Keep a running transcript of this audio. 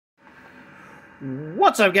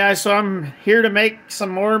What's up, guys? So I'm here to make some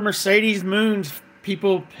more Mercedes Moon's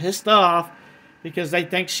people pissed off because they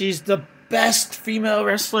think she's the best female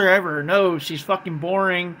wrestler ever. No, she's fucking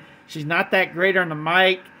boring. She's not that great on the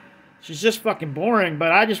mic. She's just fucking boring.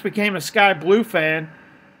 But I just became a Skye Blue fan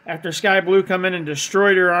after Skye Blue come in and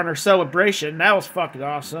destroyed her on her celebration. That was fucking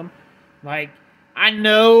awesome. Like, I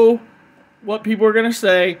know what people are gonna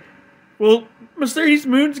say. Well, Mercedes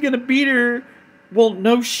Moon's gonna beat her. Well,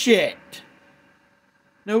 no shit.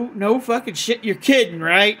 No fucking shit. You're kidding,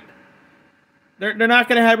 right? They're not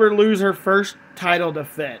going to have her lose her first title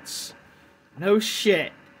defense. No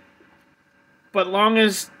shit. But long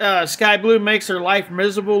as Skye Blue makes her life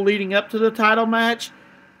miserable leading up to the title match,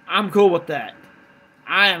 I'm cool with that.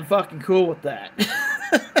 I am fucking cool with that.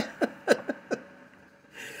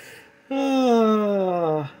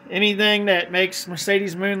 Anything that makes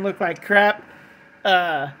Mercedes Moon look like crap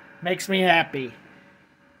makes me happy.